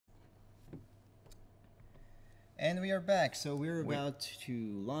And we are back. So we're about to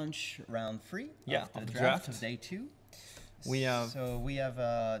launch round 3 of the draft of day 2. We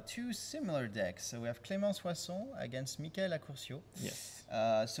have two similar decks. So we have Clément Soisson against Michael Accurcio. Yes.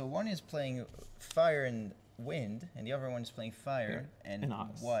 So one is playing fire and wind, and the other one is playing fire and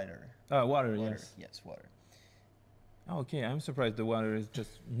water. Water, yes. Yes, water. Okay, I'm surprised the water is just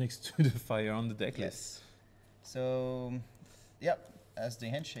next to the fire on the deck list. So, yep, as the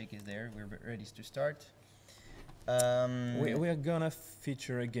handshake is there, we're ready to start. We are gonna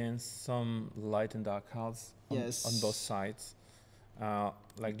feature against some light and dark cards on both sides,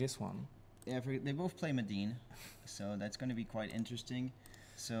 like this one. Yeah, they both play Medine, so that's going to be quite interesting.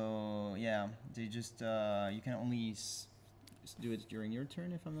 So yeah, they just you can only do it during your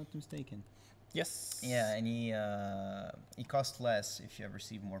turn, if I'm not mistaken. Yes. Yeah, and he costs less if you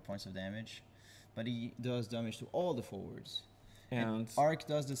receive more points of damage, but he does damage to all the forwards. And Arc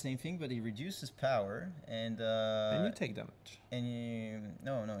does the same thing, but he reduces power, and you take damage. And you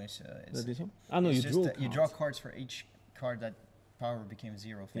it's this one? Ah, no, you draw cards for each card that power became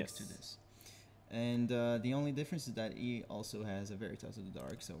 0 thanks to this. And the only difference is that he also has a Veritas of the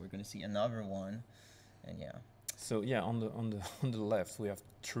Dark, so we're going to see another one, and yeah. So yeah, on the left we have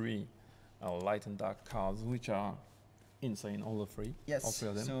 3 light and dark cards, which are insane, all the 3. Yes. All 3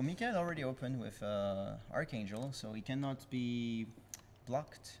 of them. So Mikael already opened with Archangel, so he cannot be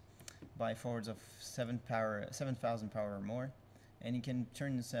blocked by forwards of 7,000 power or more, and he can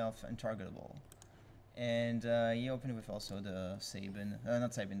turn himself untargetable. And he opened with also the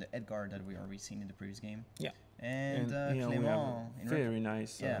the Edgar that we already seen in the previous game. Yeah. And Clément, very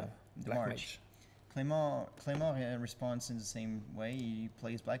nice. Black Mage. Clément responds in the same way. He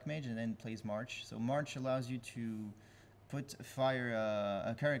plays Black Mage and then plays March. So March allows you to put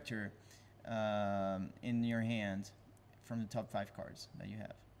a character in your hand from the top 5 cards that you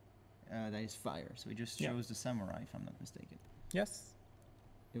have. That is fire. So he just chose the Samurai, if I'm not mistaken. Yes.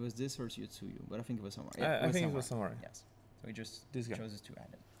 It was this or Yotsuyu, but I think it was Samurai. I think it was Samurai. Yes. So he just chose to add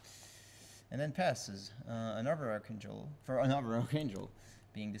it. And then passes another Archangel for another Archangel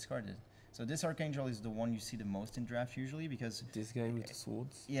being discarded. So this Archangel is the one you see the most in draft usually, because this guy with the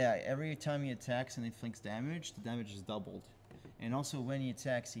swords. Yeah, every time he attacks and inflicts damage, the damage is doubled. And also when he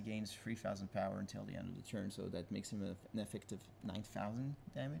attacks, he gains 3,000 power until the end of the turn, so that makes him an effective 9,000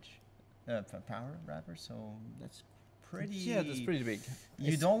 damage power rather. So that's that's pretty big.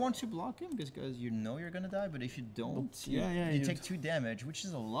 You don't want to block him because you know you're gonna die, but if you don't, you take 2 damage, which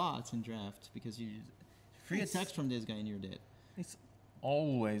is a lot in draft, because you 3 attacks from this guy and you're dead. It's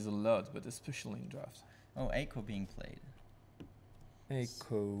always a lot, but especially in draft. Oh, Echo being played.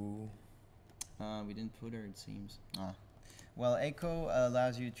 Echo. We didn't put her, it seems. Well, Echo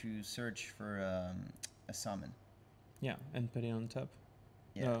allows you to search for a summon. Yeah, and put it on top.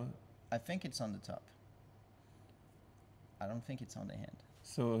 Yeah, no. I think it's on the top. I don't think it's on the hand.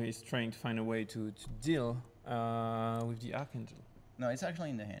 So he's trying to find a way to deal with the Archangel. No, it's actually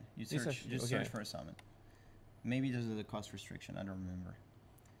in the hand. You search, search for a summon. Maybe there's a cost restriction. I don't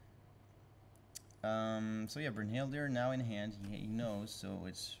remember. So yeah, Brynhildir now in hand. He knows, so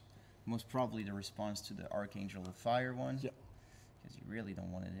it's most probably the response to the Archangel of Fire one. Yeah. Because you really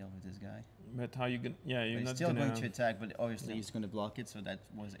don't want to deal with this guy. But how you gonna? Yeah, you're not still going to attack, but obviously he's going to block it. So that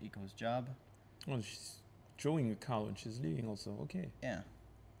was Eiko's job. Well, she's drawing a card when she's leaving also, okay. Yeah.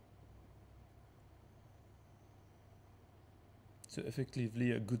 So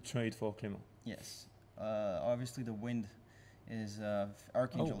effectively a good trade for Clément. Yes. Obviously the wind is,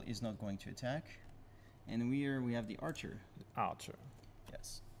 Archangel is not going to attack. And we have the Archer. The Archer.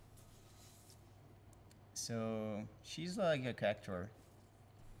 Yes. So she's like a Cactuar.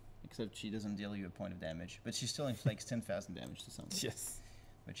 Except she doesn't deal you a point of damage. But she still inflicts 10,000 damage to something. Yes.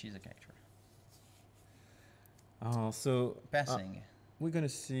 But she's a Cactuar. So passing. We're gonna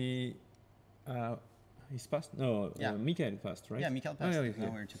see. He's passed. No, Mikael passed, right? Yeah, Mikael passed. Now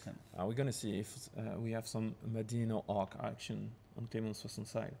we're to Clément. We're gonna see if we have some Medine or Arc action on Clément Soisson's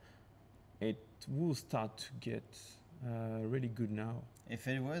side. It will start to get really good now. If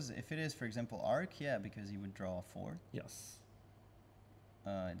it is, for example, Arc, because he would draw 4. Yes.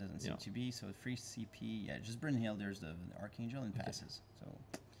 It doesn't seem to be, so 3 CP. Yeah, just Brynhildir's the Archangel and passes. So.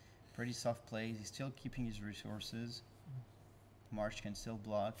 Pretty soft plays. He's still keeping his resources. March can still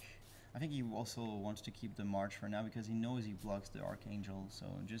block. I think he also wants to keep the March for now because he knows he blocks the Archangel. So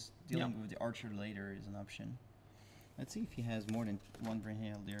just dealing with the Archer later is an option. Let's see if he has more than 1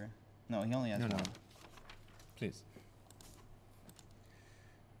 Brynhildir. No, he only has 1. No. Please.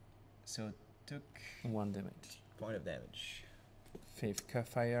 So took 1 damage. Point of damage. Faith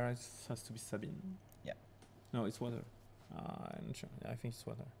Fire has to be Sabine. Yeah. No, it's water. I'm not sure. I think it's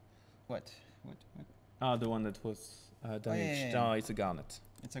water. What? Ah, the one that was damaged. yeah. No, it's a garnet.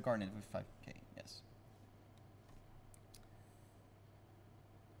 It's a garnet with 5k, yes.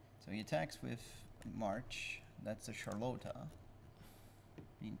 So he attacks with March. That's a Charlotta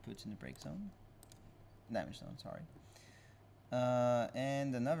being put in the break zone. Damage zone, sorry.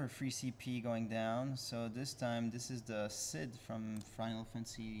 And another free CP going down. So this time, this is the Sid from Final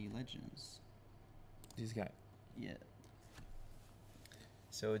Fantasy Legends. This guy. Yeah.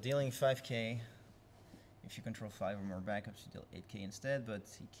 So dealing 5k. If you control 5 or more backups, you deal 8k instead, but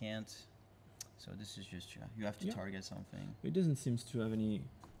he can't. So this is just, you have to target something. He doesn't seem to have any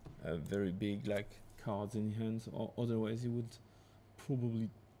very big like cards in hands, or otherwise he would probably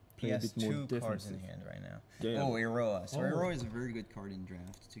play a bit more defensive. He has 2 cards in hand right now. Yeah. Oh, Eroa. So Eroa is a very good card in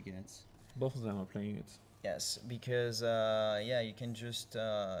draft to get. Both of them are playing it. Yes, because you can just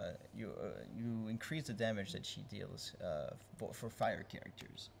you increase the damage that she deals for fire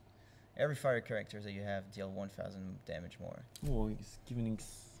characters. Every fire character that you have deal 1,000 damage more. Oh, it's giving.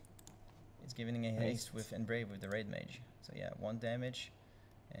 It's giving a haste with Enbrave with the Raid Mage. So yeah, 1 damage,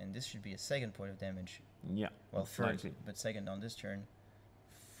 and this should be a second point of damage. Yeah. Well, first, but second on this turn,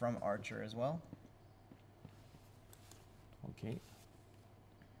 from Archer as well. Okay.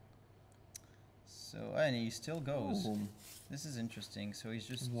 So and he still goes. Oh. This is interesting. So he's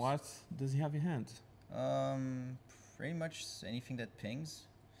just. What does he have in hand? Pretty much anything that pings.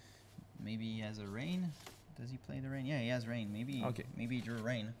 Maybe he has a rain. Does he play the rain? Yeah, he has rain. Maybe. Okay. Maybe he drew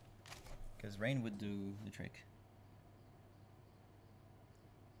rain, because rain would do the trick.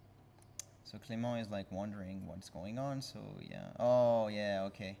 So Clément is like wondering what's going on. So yeah. Oh yeah.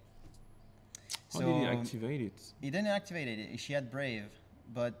 Okay. How did he activate it? He didn't activate it. She had Brave,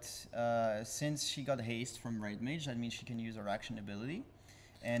 but since she got haste from Raid Mage, that means she can use her action ability.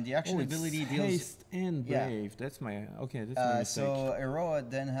 And the action ability deals haste and brave. Yeah. That's my That's my mistake. So Eroa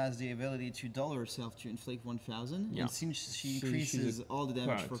then has the ability to dull herself to inflict 1,000. Yeah. And since she increases all the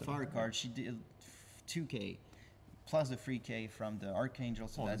damage for fire cards, she did 2k plus the 3k from the Archangel,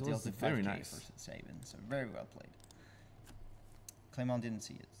 so that deals the 5k for saving. So very well played. Clément didn't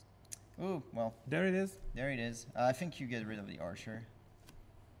see it. Oh well. There it is. There it is. I think you get rid of the Archer.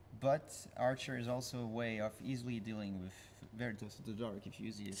 But Archer is also a way of easily dealing with Veritas of the Dark if you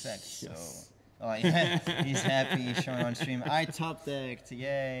use the effect. Yes. So, oh yeah, he's happy, he's showing on stream. I top decked,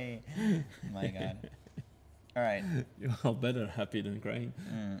 yay! My God. All right. You are better happy than crying.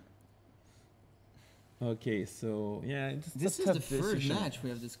 Okay, so yeah, this is the first match we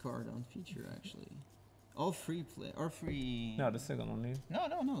have this card on feature actually. All free play, or free. No, the second only.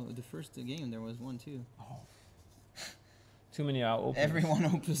 No. The first game there was 1 too. Oh. Too many openers. Everyone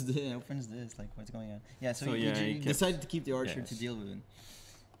opens this. Like, what's going on? Yeah, so he decided to keep the Archer to deal with it.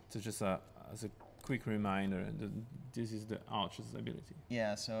 So just as a quick reminder, this is the Archer's ability.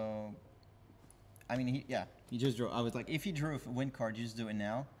 Yeah, so... I mean, he just drew... I was like, if he drew a win card, you just do it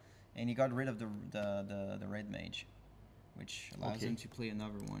now. And he got rid of the Red Mage, which allows him to play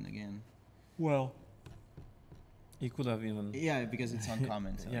another one again. Well... He could have even... Yeah, because it's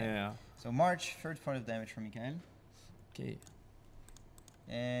uncommon. So yeah. So March, 3rd point of damage from Mikael. Okay.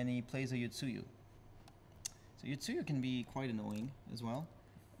 And he plays a Yutsuyu. So Yutsuyu can be quite annoying as well,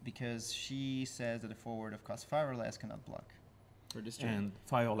 because she says that a forward of cost 5 or less cannot block for this turn. And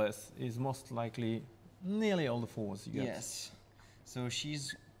 5 or less is most likely nearly all the forwards you get. Yes. So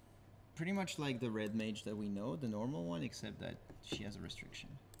she's pretty much like the Red Mage that we know, the normal one, except that she has a restriction.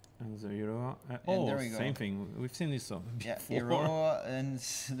 And the Eroa. There we go. Same thing. We've seen this song before. Yeah, Eroa and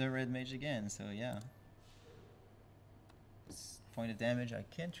the Red Mage again. So yeah. Point of damage. I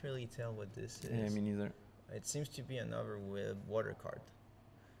can't really tell what this is. Yeah, me neither. It seems to be another water card.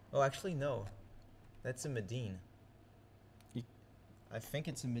 Oh, actually no. That's a Medine. I think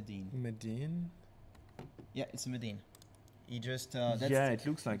it's a Medine. Medine? Yeah, it's a Medine. He just it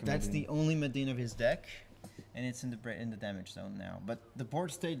looks like a that's Medine. the only Medine of his deck, and it's in the damage zone now. But the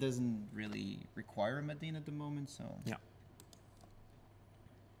board state doesn't really require a Medine at the moment, so yeah.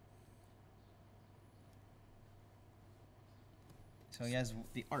 So he has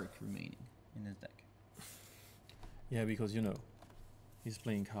the Arc remaining in his deck. Yeah, because he's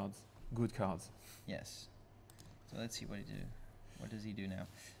playing cards, good cards. Yes. So let's see what he do. What does he do now?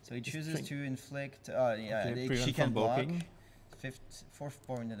 So he chooses to inflict. She can block. 4th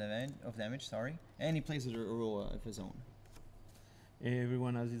point of damage. Sorry, and he plays a Aurora of his own.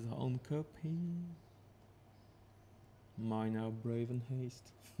 Everyone has his own copy. Mine are brave and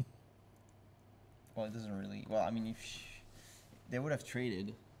haste. Well, it doesn't really. Well, I mean, if they would have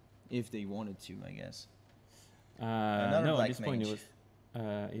traded, if they wanted to, I guess. No, at this point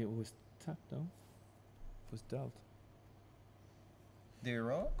it was tapped though. It was dealt. The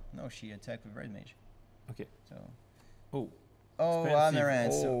Aurora? No, she attacked with Red Mage. Okay. So. Oh. Oh, Expensive.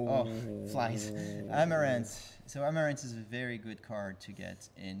 Amaranth. So, Oh. flies. Amaranth. So Amaranth is a very good card to get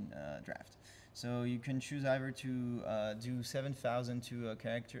in draft. So you can choose either to do 7,000 to a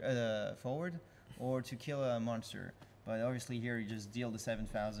character forward, or to kill a monster. But obviously here you just deal the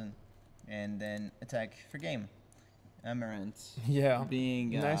 7,000, and then attack for game. Amaranth. Yeah.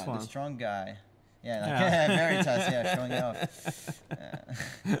 Being Nice the one. strong guy. Yeah, like Yeah. Veritas. Yeah, showing it off.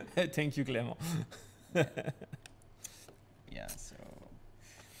 Thank you, Clément. Yeah, so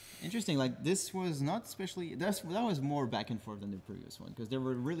interesting. Like this was not especially that was more back and forth than the previous one, because they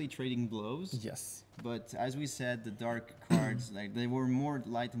were really trading blows. Yes. But as we said, the dark cards, like they were more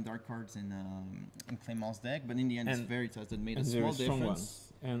light and dark cards in Clément's deck. But in the end, it's Veritas that made a small difference.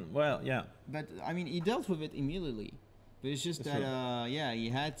 Ones. And well, yeah. But I mean, he dealt with it immediately. But it's just that yeah, he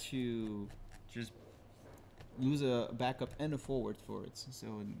had to just lose a backup and a forward for it. So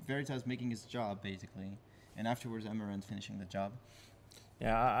Veritas making his job basically. And afterwards, Amaranth finishing the job.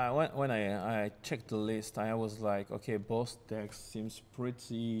 Yeah, when I checked the list, I was like, okay, both decks seems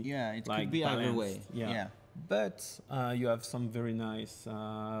pretty. Yeah, it like, could be balanced. either way. Yeah. But you have some very nice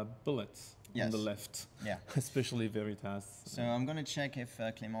bullets on the left. Yeah. Especially Veritas. So I'm gonna check if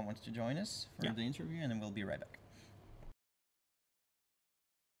Clément wants to join us for the interview, and then we'll be right back.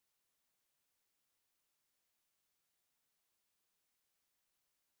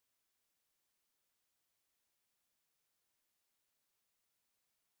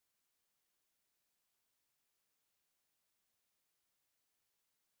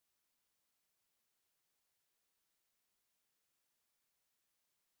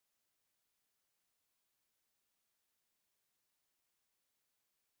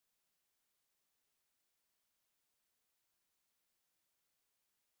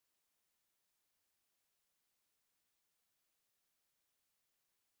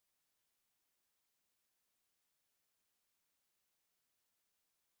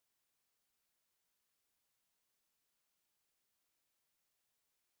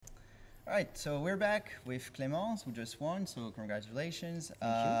 All right, so we're back with Clémence, who just won, so congratulations.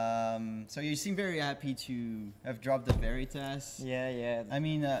 So you seem very happy to have dropped the Veritas. Yeah. I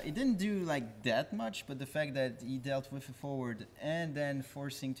mean, it didn't do like that much, but the fact that he dealt with a forward and then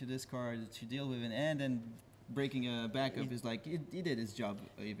forcing to discard to deal with it and then breaking a backup is like, he did his job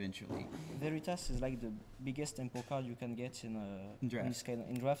eventually. Veritas is like the biggest tempo card you can get in draft.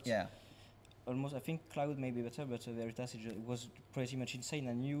 In draft. Yeah. Almost, I think Cloud may be better, but Veritas it was pretty much insane.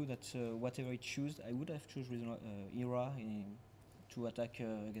 I knew that whatever it chose, I would have chosen Era to attack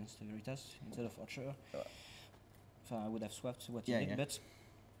against Veritas instead of Archer. I would have swapped what he did, but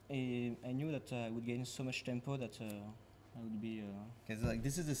I knew that I would gain so much tempo that I would be. Because like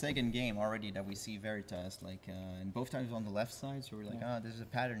this is the second game already that we see Veritas, like, and both times on the left side, so we're like, there's a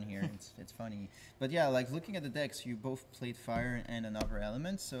pattern here. it's funny, but yeah, like looking at the decks, you both played fire and another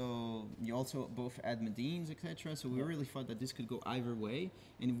element, so you also both add Medines, etc. So we really thought that this could go either way,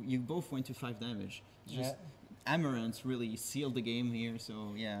 and you both went to 5 damage. It's just Amaranth really sealed the game here.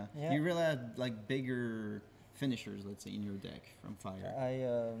 So you really had like bigger finishers, let's say, in your deck from fire.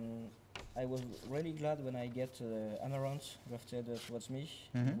 I was really glad when I get Amaranth drafted towards me.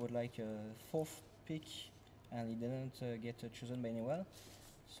 It was like a 4th pick, and he didn't get chosen by anyone.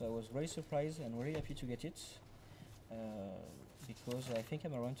 So I was very surprised and really happy to get it, because I think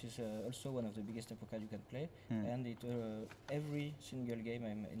Amaranth is also one of the biggest tempo cards you can play. And it every single game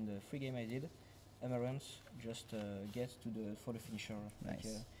in the free game I did, Amaranth just gets for the finisher. Nice.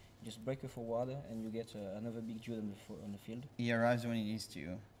 Like, just break a forward and you get another big dude on the field. He arrives when he needs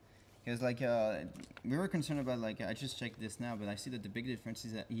to. Because like we were concerned about, like, I just checked this now, but I see that the big difference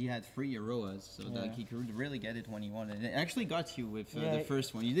is that he had 3 Aroas, so like he could really get it when he wanted. It actually got you with the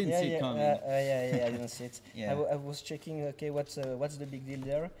first one. You didn't see it coming. I didn't see it. I was checking. Okay, what's the big deal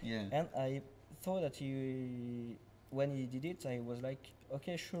there? Yeah. And I thought that when he did it, I was like,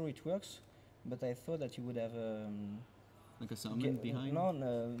 okay, sure, it works, but I thought that he would have. Like a summon behind?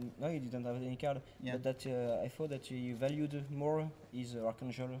 No, he didn't have any card. Yeah. But that I thought that he valued more his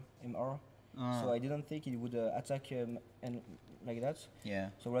Archangel MR. So I didn't think he would attack and like that. Yeah.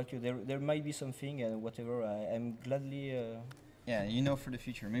 So like there might be something and whatever. I'm gladly. Yeah, you know, for the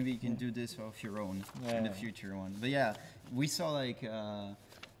future, maybe you can do this of your own in the future one. But yeah, we saw like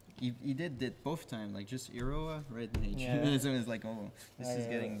he did it both times, like just Iroha, right? Yeah. So it's like, oh, this is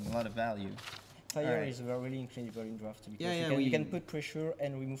getting a lot of value. Fire is really incredible in draft because you can put pressure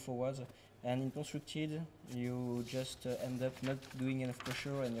and remove forwards, and in constructed you just end up not doing enough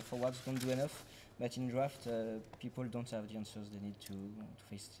pressure and your forwards don't do enough. But in draft, people don't have the answers they need to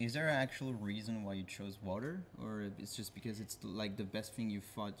face it. Is there an actual reason why you chose water, or it's just because it's like the best thing you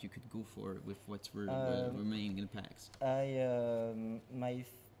thought you could go for with what's remaining in the packs?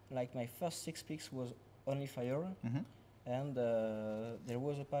 My first 6 picks was only fire, and there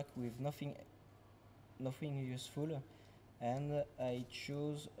was a pack with nothing useful, and I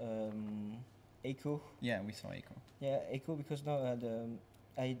chose Echo. Yeah, we saw Echo. Yeah, Echo, because now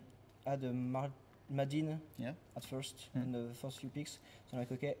I had a Madine at first in the first few picks. So I'm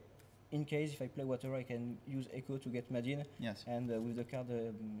like, okay, in case if I play water, I can use Echo to get Madine. Yes. And with the card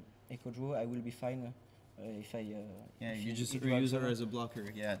Echo Draw, I will be fine if I. You just use her as a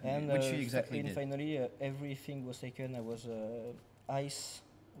blocker. Yeah, and which you exactly did. Finally, everything was taken. I was ice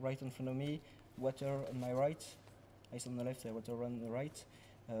right in front of me, water on my right, ice on the left, water on the right.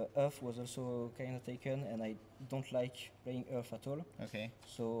 Earth was also kind of taken, and I don't like playing Earth at all. Okay.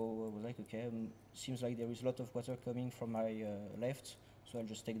 So I was like, okay, seems like there is a lot of water coming from my left, so I'll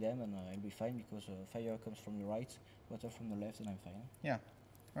just take them and I'll be fine, because fire comes from the right, water from the left, and I'm fine. Yeah.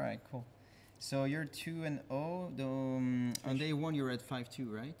 All right. Cool. So you're 2-0. On day 1, you were at 5-2,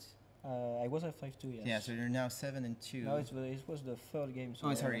 right? I was at 5-2. Yes. Yeah. So you're now 7-2. No, it was the third game.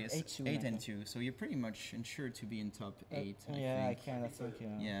 So sorry, it's 8-2. 8-2. So you're pretty much ensured to be in top 8. I kind of think.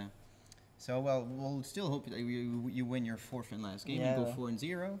 Yeah. So we'll still hope that you win your 4th and last game. You go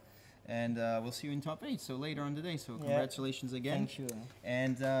 4-0, and we'll see you in top 8. So later on the day. So congratulations again. Thank you.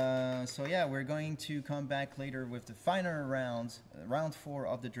 And so we're going to come back later with the final round, round 4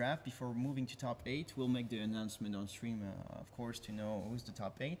 of the draft. Before moving to top 8, we'll make the announcement on stream, of course, to know who's the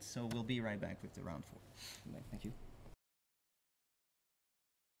top 8. So we'll be right back with the round 4. Thank you.